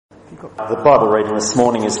The Bible reading this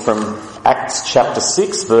morning is from Acts chapter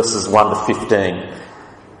 6, verses 1 to 15.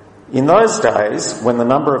 In those days, when the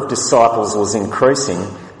number of disciples was increasing,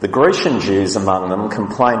 the Grecian Jews among them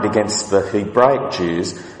complained against the Hebraic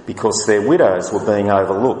Jews because their widows were being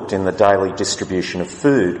overlooked in the daily distribution of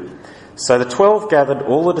food. So the 12 gathered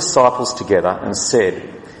all the disciples together and said,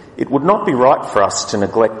 "It would not be right for us to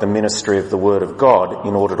neglect the ministry of the Word of God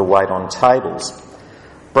in order to wait on tables.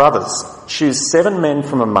 Brothers, choose 7 men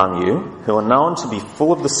from among you who are known to be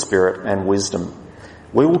full of the Spirit and wisdom.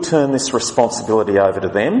 We will turn this responsibility over to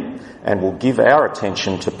them and will give our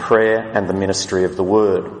attention to prayer and the ministry of the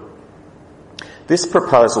Word." This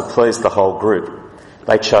proposal pleased the whole group.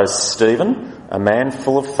 They chose Stephen, a man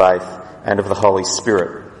full of faith and of the Holy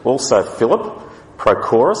Spirit, also Philip,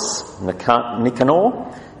 Prochorus, Nicanor,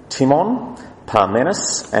 Timon,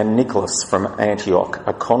 Parmenas and Nicholas from Antioch,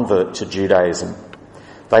 a convert to Judaism.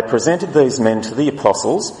 They presented these men to the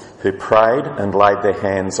apostles, who prayed and laid their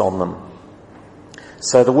hands on them.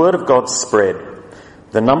 So the word of God spread.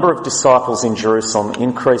 The number of disciples in Jerusalem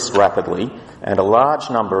increased rapidly, and a large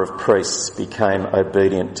number of priests became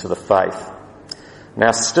obedient to the faith.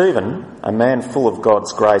 Now Stephen, a man full of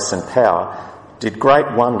God's grace and power, did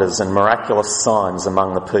great wonders and miraculous signs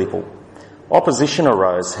among the people. Opposition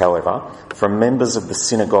arose, however, from members of the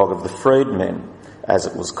synagogue of the freedmen, as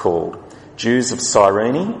it was called, Jews of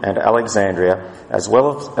Cyrene and Alexandria, as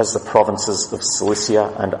well as the provinces of Cilicia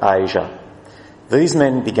and Asia. These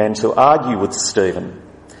men began to argue with Stephen,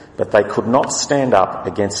 but they could not stand up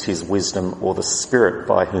against his wisdom or the Spirit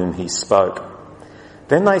by whom he spoke.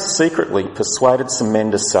 Then they secretly persuaded some men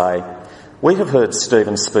to say, "We have heard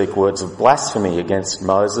Stephen speak words of blasphemy against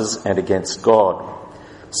Moses and against God."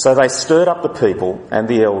 So they stirred up the people and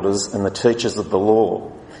the elders and the teachers of the law.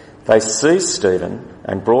 They seized Stephen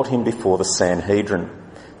and brought him before the Sanhedrin.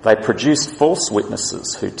 They produced false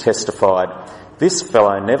witnesses who testified, "This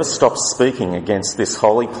fellow never stops speaking against this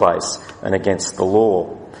holy place and against the law.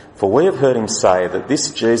 For we have heard him say that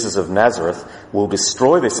this Jesus of Nazareth will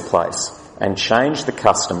destroy this place and change the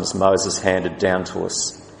customs Moses handed down to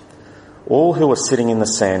us." All who were sitting in the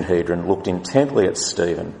Sanhedrin looked intently at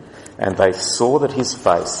Stephen, and they saw that his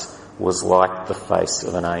face was like the face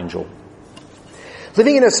of an angel.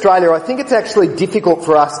 Living in Australia, I think it's actually difficult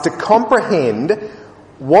for us to comprehend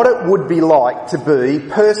what it would be like to be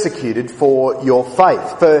persecuted for your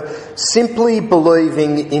faith, for simply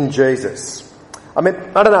believing in Jesus. I mean,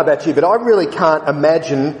 I don't know about you, but I really can't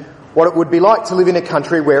imagine what it would be like to live in a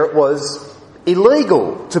country where it was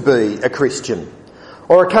illegal to be a Christian,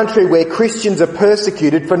 or a country where Christians are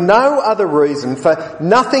persecuted for no other reason, for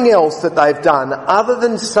nothing else that they've done other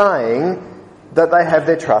than saying that they have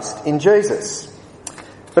their trust in Jesus.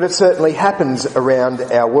 But it certainly happens around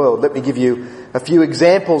our world. Let me give you a few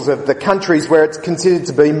examples of the countries where it's considered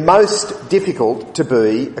to be most difficult to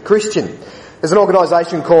be a Christian. There's an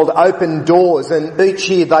organisation called Open Doors, and each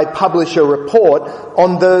year they publish a report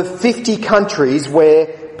on the 50 countries where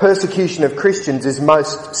persecution of Christians is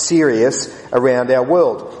most serious around our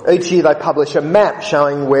world. Each year they publish a map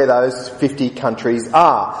showing where those 50 countries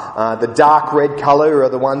are. The dark red colour are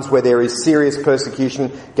the ones where there is serious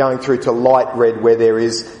persecution, going through to light red where there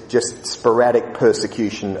is just sporadic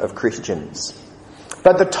persecution of Christians.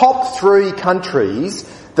 But the top 3 countries,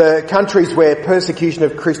 the countries where persecution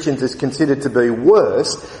of Christians is considered to be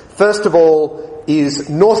worse, first of all is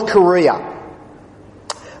North Korea.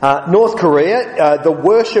 North Korea, the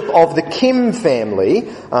worship of the Kim family,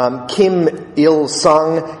 Kim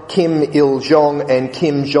Il-sung, Kim Il-jong and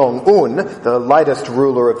Kim Jong-un, the latest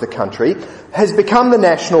ruler of the country, has become the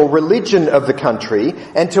national religion of the country,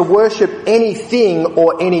 and to worship anything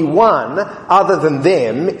or anyone other than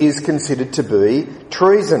them is considered to be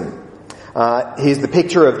treason. Here's the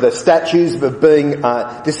picture of the statues of being,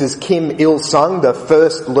 this is Kim Il-sung, the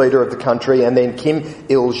first leader of the country, and then Kim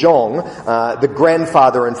Il-jong, the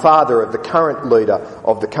grandfather and father of the current leader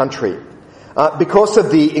of the country. Because of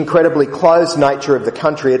the incredibly closed nature of the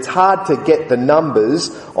country, it's hard to get the numbers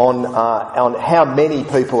on how many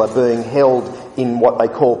people are being held in what they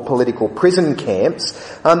call political prison camps.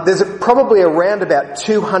 There's probably around about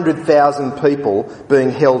 200,000 people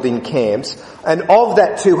being held in camps, and of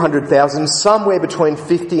that 200,000, somewhere between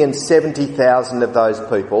 50 and 70,000 of those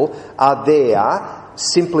people are there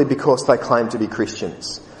simply because they claim to be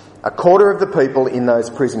Christians. A quarter of the people in those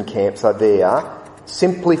prison camps are there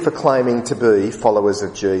simply for claiming to be followers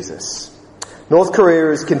of Jesus. North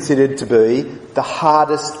Korea is considered to be the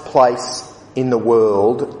hardest place in the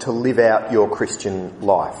world to live out your Christian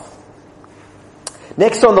life.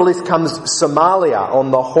 Next on the list comes Somalia on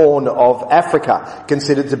the Horn of Africa,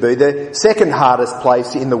 considered to be the second hardest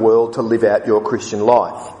place in the world to live out your Christian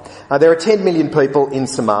life. There are 10 million people in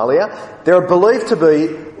Somalia. There are believed to be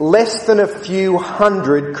less than a few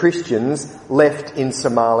hundred Christians left in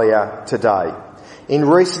Somalia today. In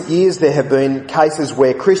recent years there have been cases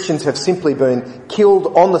where Christians have simply been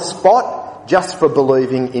killed on the spot just for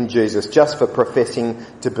believing in Jesus, just for professing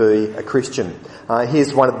to be a Christian.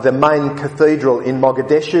 Here's one of the main cathedral in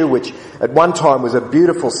Mogadishu, which at one time was a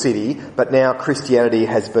beautiful city, but now Christianity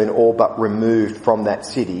has been all but removed from that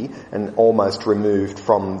city and almost removed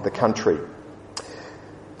from the country.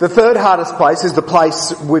 The third hardest place is the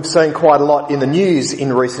place we've seen quite a lot in the news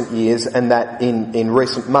in recent years and that in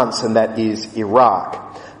recent months, and that is Iraq.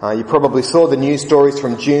 You probably saw the news stories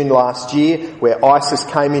from June last year where ISIS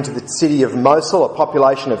came into the city of Mosul, a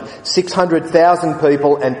population of 600,000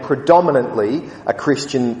 people and predominantly a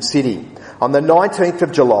Christian city. On the 19th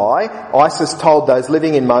of July, ISIS told those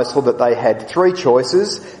living in Mosul that they had three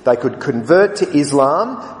choices. They could convert to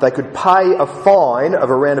Islam, they could pay a fine of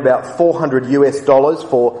around about $400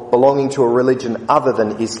 for belonging to a religion other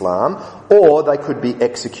than Islam, or they could be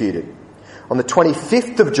executed. On the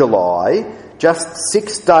 25th of July, just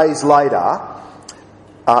 6 days later,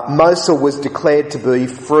 Mosul was declared to be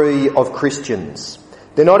free of Christians.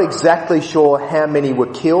 They're not exactly sure how many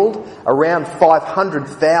were killed. Around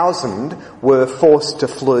 500,000 were forced to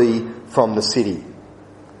flee from the city.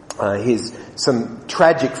 Here's some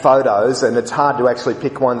tragic photos, and it's hard to actually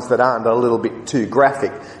pick ones that aren't a little bit too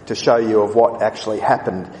graphic to show you of what actually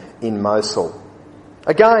happened in Mosul.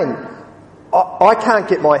 Again, I can't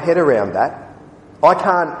get my head around that. I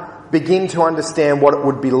can't begin to understand what it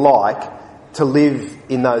would be like to live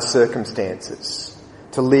in those circumstances,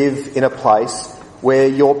 to live in a place where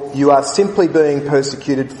you are simply being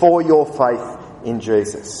persecuted for your faith in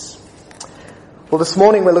Jesus. Well, this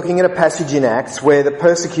morning we're looking at a passage in Acts where the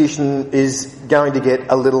persecution is going to get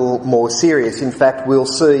a little more serious. In fact, we'll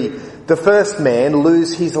see the first man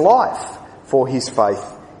lose his life for his faith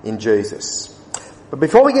in Jesus. But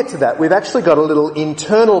before we get to that, we've actually got a little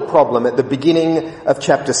internal problem at the beginning of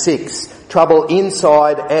chapter 6. Trouble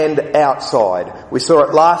inside and outside. We saw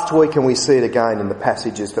it last week and we see it again in the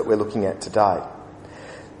passages that we're looking at today.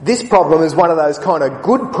 This problem is one of those kind of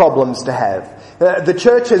good problems to have. The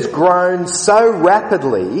church has grown so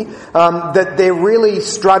rapidly that they're really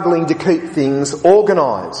struggling to keep things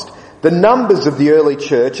organised. The numbers of the early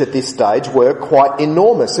church at this stage were quite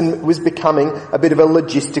enormous and it was becoming a bit of a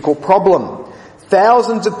logistical problem.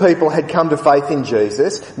 Thousands of people had come to faith in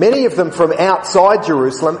Jesus, many of them from outside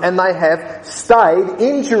Jerusalem, and they have stayed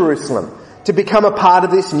in Jerusalem to become a part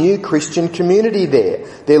of this new Christian community there.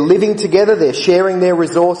 They're living together, they're sharing their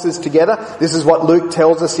resources together. This is what Luke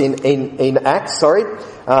tells us in Acts,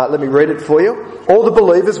 let me read it for you. All the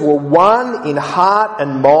believers were one in heart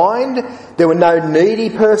and mind. There were no needy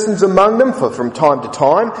persons among them, for from time to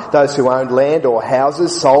time those who owned land or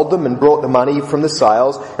houses sold them and brought the money from the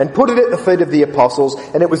sales and put it at the feet of the apostles,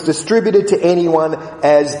 and it was distributed to anyone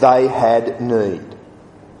as they had need.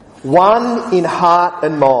 One in heart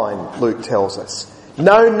and mind, Luke tells us.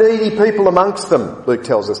 No needy people amongst them, Luke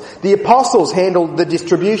tells us. The apostles handled the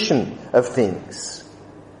distribution of things.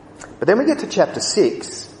 But then we get to chapter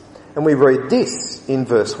 6 and we read this in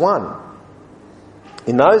verse 1.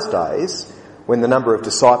 In those days, when the number of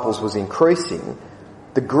disciples was increasing,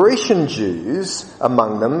 the Grecian Jews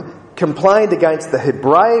among them complained against the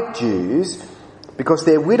Hebraic Jews because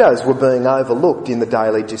their widows were being overlooked in the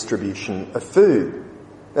daily distribution of food.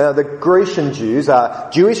 The Grecian Jews are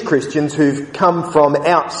Jewish Christians who've come from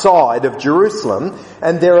outside of Jerusalem,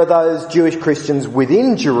 and there are those Jewish Christians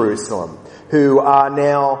within Jerusalem who are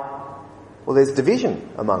now, well, there's division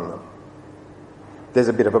among them. There's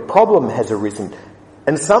a bit of a problem has arisen,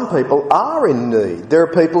 and some people are in need. There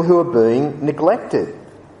are people who are being neglected.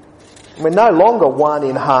 We're no longer one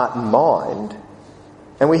in heart and mind,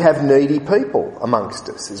 and we have needy people amongst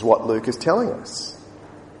us, is what Luke is telling us.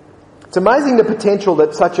 It's amazing the potential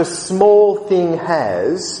that such a small thing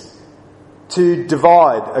has to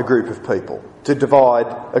divide a group of people, to divide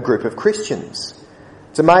a group of Christians.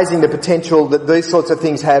 It's amazing the potential that these sorts of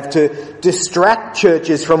things have to distract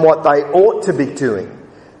churches from what they ought to be doing.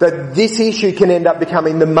 That this issue can end up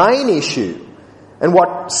becoming the main issue and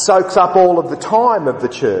what soaks up all of the time of the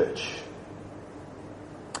church.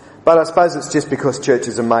 But I suppose it's just because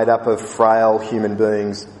churches are made up of frail human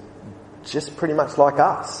beings, just pretty much like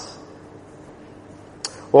us.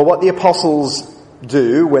 Well, what the apostles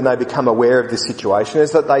do when they become aware of this situation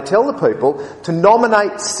is that they tell the people to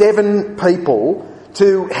nominate 7 people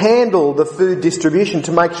to handle the food distribution,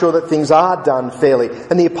 to make sure that things are done fairly.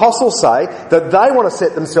 And the apostles say that they want to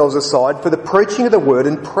set themselves aside for the preaching of the word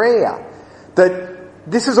and prayer. That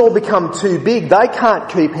this has all become too big. They can't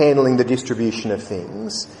keep handling the distribution of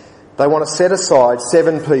things. They want to set aside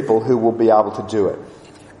 7 people who will be able to do it.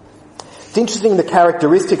 It's interesting the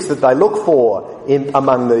characteristics that they look for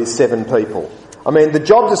among these 7 people. I mean, the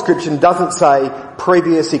job description doesn't say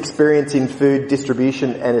previous experience in food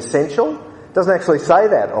distribution and essential. It doesn't actually say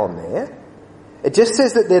that on there. It just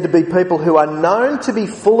says that they're to be people who are known to be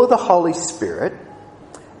full of the Holy Spirit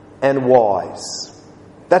and wise.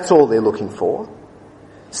 That's all they're looking for.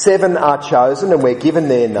 7 are chosen and we're given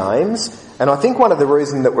their names. And I think one of the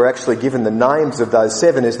reasons that we're actually given the names of those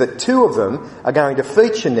 7 is that 2 of them are going to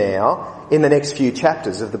feature now in the next few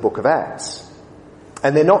chapters of the book of Acts.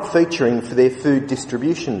 And they're not featuring for their food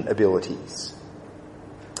distribution abilities.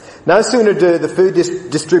 No sooner do the food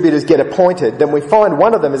distributors get appointed than we find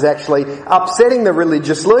one of them is actually upsetting the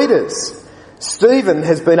religious leaders. Stephen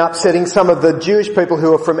has been upsetting some of the Jewish people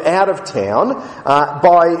who are from out of town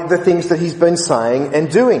by the things that he's been saying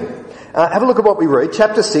and doing. Have a look at what we read,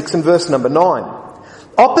 chapter 6 and verse number 9.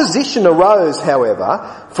 Opposition arose,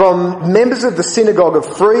 however, from members of the synagogue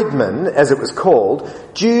of freedmen, as it was called,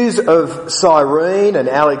 Jews of Cyrene and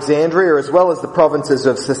Alexandria, as well as the provinces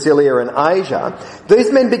of Cilicia and Asia.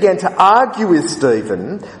 These men began to argue with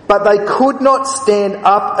Stephen, but they could not stand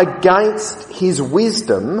up against his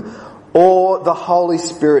wisdom or the Holy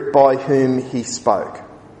Spirit by whom he spoke.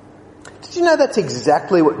 Did you know that's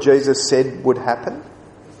exactly what Jesus said would happen?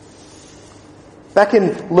 Back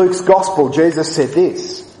in Luke's Gospel, Jesus said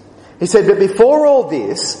this. He said, "But before all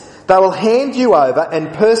this, they will hand you over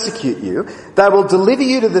and persecute you. They will deliver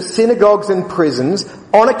you to the synagogues and prisons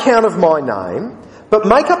on account of my name. But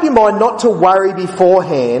make up your mind not to worry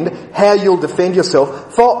beforehand how you'll defend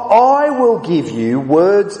yourself, for I will give you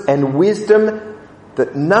words and wisdom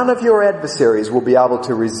that none of your adversaries will be able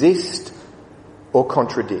to resist or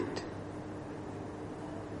contradict."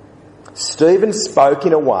 Stephen spoke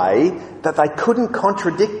in a way that they couldn't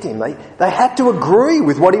contradict him. They had to agree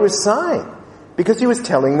with what he was saying because he was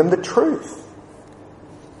telling them the truth.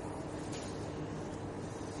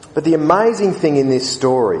 But the amazing thing in this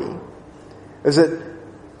story is that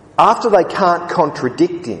after they can't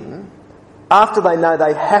contradict him, after they know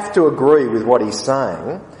they have to agree with what he's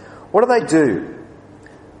saying, what do?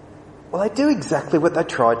 Well, they do exactly what they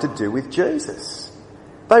tried to do with Jesus.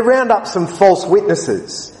 They round up some false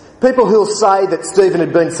witnesses. People who'll say that Stephen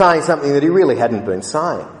had been saying something that he really hadn't been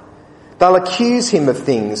saying. They'll accuse him of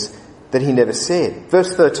things that he never said.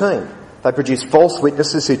 Verse 13, they produced false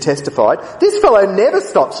witnesses who testified, "This fellow never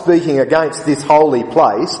stopped speaking against this holy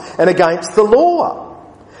place and against the law.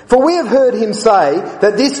 For we have heard him say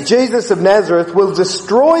that this Jesus of Nazareth will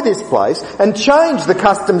destroy this place and change the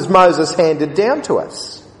customs Moses handed down to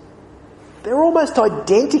us." They're almost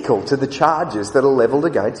identical to the charges that are levelled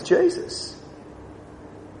against Jesus.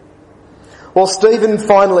 Well, Stephen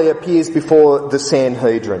finally appears before the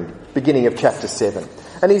Sanhedrin, beginning of chapter 7.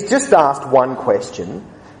 And he's just asked one question.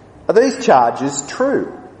 Are these charges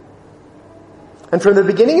true? And from the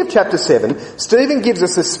beginning of chapter 7, Stephen gives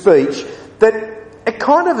us a speech that it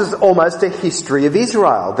kind of is almost a history of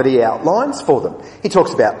Israel that he outlines for them. He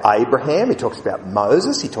talks about Abraham, he talks about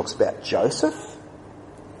Moses, he talks about Joseph.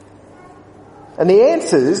 And the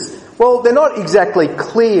answers, well, they're not exactly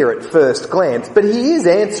clear at first glance, but he is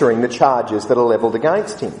answering the charges that are levelled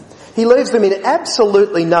against him. He leaves them in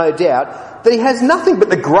absolutely no doubt that he has nothing but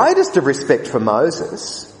the greatest of respect for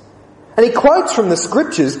Moses. And he quotes from the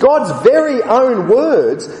scriptures God's very own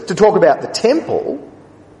words to talk about the temple.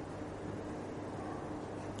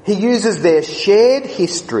 He uses their shared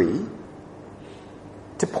history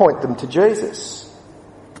to point them to Jesus.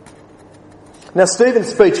 Now, Stephen's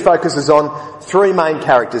speech focuses on 3 main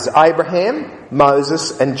characters, Abraham,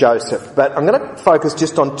 Moses and Joseph. But I'm going to focus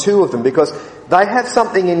just on 2 of them because they have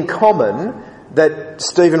something in common that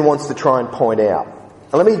Stephen wants to try and point out.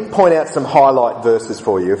 And let me point out some highlight verses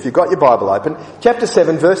for you. If you've got your Bible open, chapter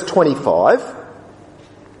 7, verse 25,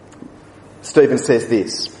 Stephen says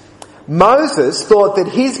this. Moses thought that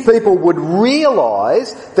his people would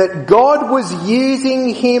realise that God was using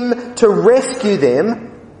him to rescue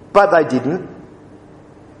them, but they didn't.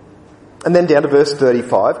 And then down to verse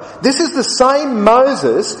 35. This is the same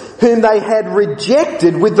Moses whom they had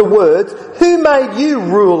rejected with the words, "Who made you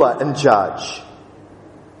ruler and judge?"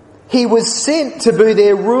 He was sent to be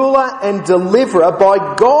their ruler and deliverer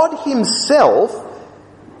by God himself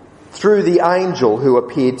through the angel who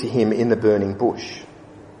appeared to him in the burning bush.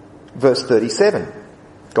 Verse 37.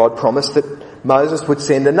 God promised that Moses would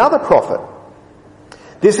send another prophet.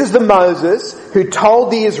 This is the Moses who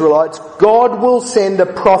told the Israelites, God will send a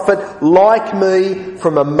prophet like me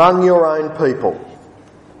from among your own people.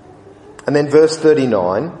 And then verse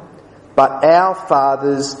 39, but our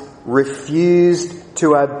fathers refused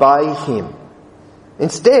to obey him.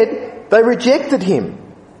 Instead, they rejected him,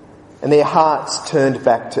 and their hearts turned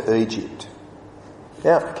back to Egypt.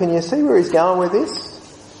 Now, can you see where he's going with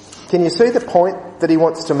this? Can you see the point that he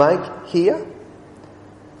wants to make here?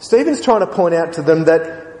 Stephen's trying to point out to them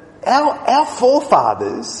that our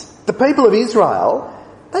forefathers, the people of Israel,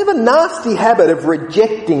 they have a nasty habit of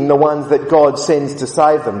rejecting the ones that God sends to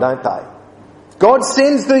save them, don't they? God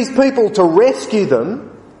sends these people to rescue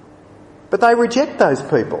them, but they reject those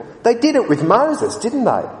people. They did it with Moses, didn't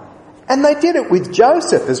they? And they did it with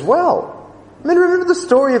Joseph as well. I mean, remember the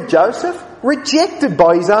story of Joseph? Rejected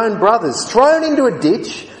by his own brothers, thrown into a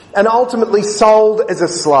ditch and ultimately sold as a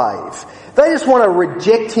slave. They just want to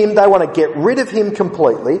reject him, they want to get rid of him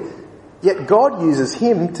completely, yet God uses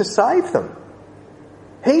him to save them.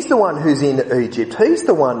 He's the one who's in Egypt. He's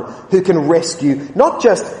the one who can rescue not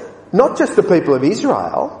just the people of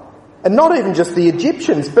Israel, and not even just the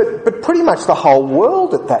Egyptians, but pretty much the whole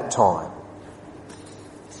world at that time.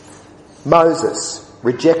 Moses,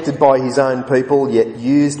 rejected by his own people, yet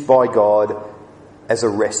used by God as a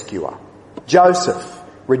rescuer. Joseph,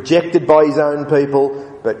 rejected by his own people,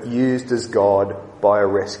 but used as God by a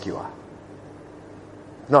rescuer.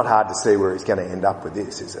 Not hard to see where he's going to end up with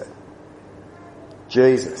this, is it?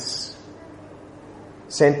 Jesus,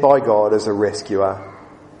 sent by God as a rescuer,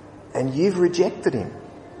 and you've rejected him.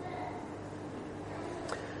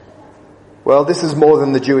 Well, this is more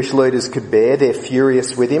than the Jewish leaders could bear. They're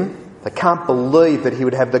furious with him. They can't believe that he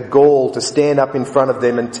would have the gall to stand up in front of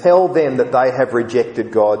them and tell them that they have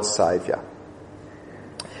rejected God's Saviour.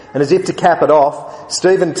 And as if to cap it off,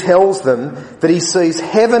 Stephen tells them that he sees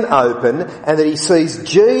heaven open and that he sees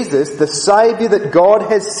Jesus, the Saviour that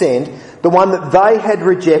God has sent, the one that they had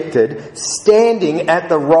rejected, standing at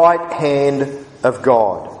the right hand of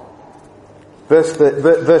God.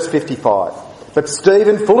 Verse 55. But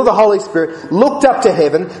Stephen, full of the Holy Spirit, looked up to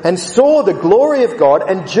heaven and saw the glory of God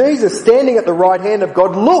and Jesus standing at the right hand of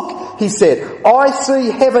God. Look, he said, I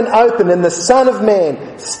see heaven open and the Son of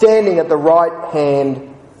Man standing at the right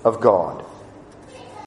hand of God.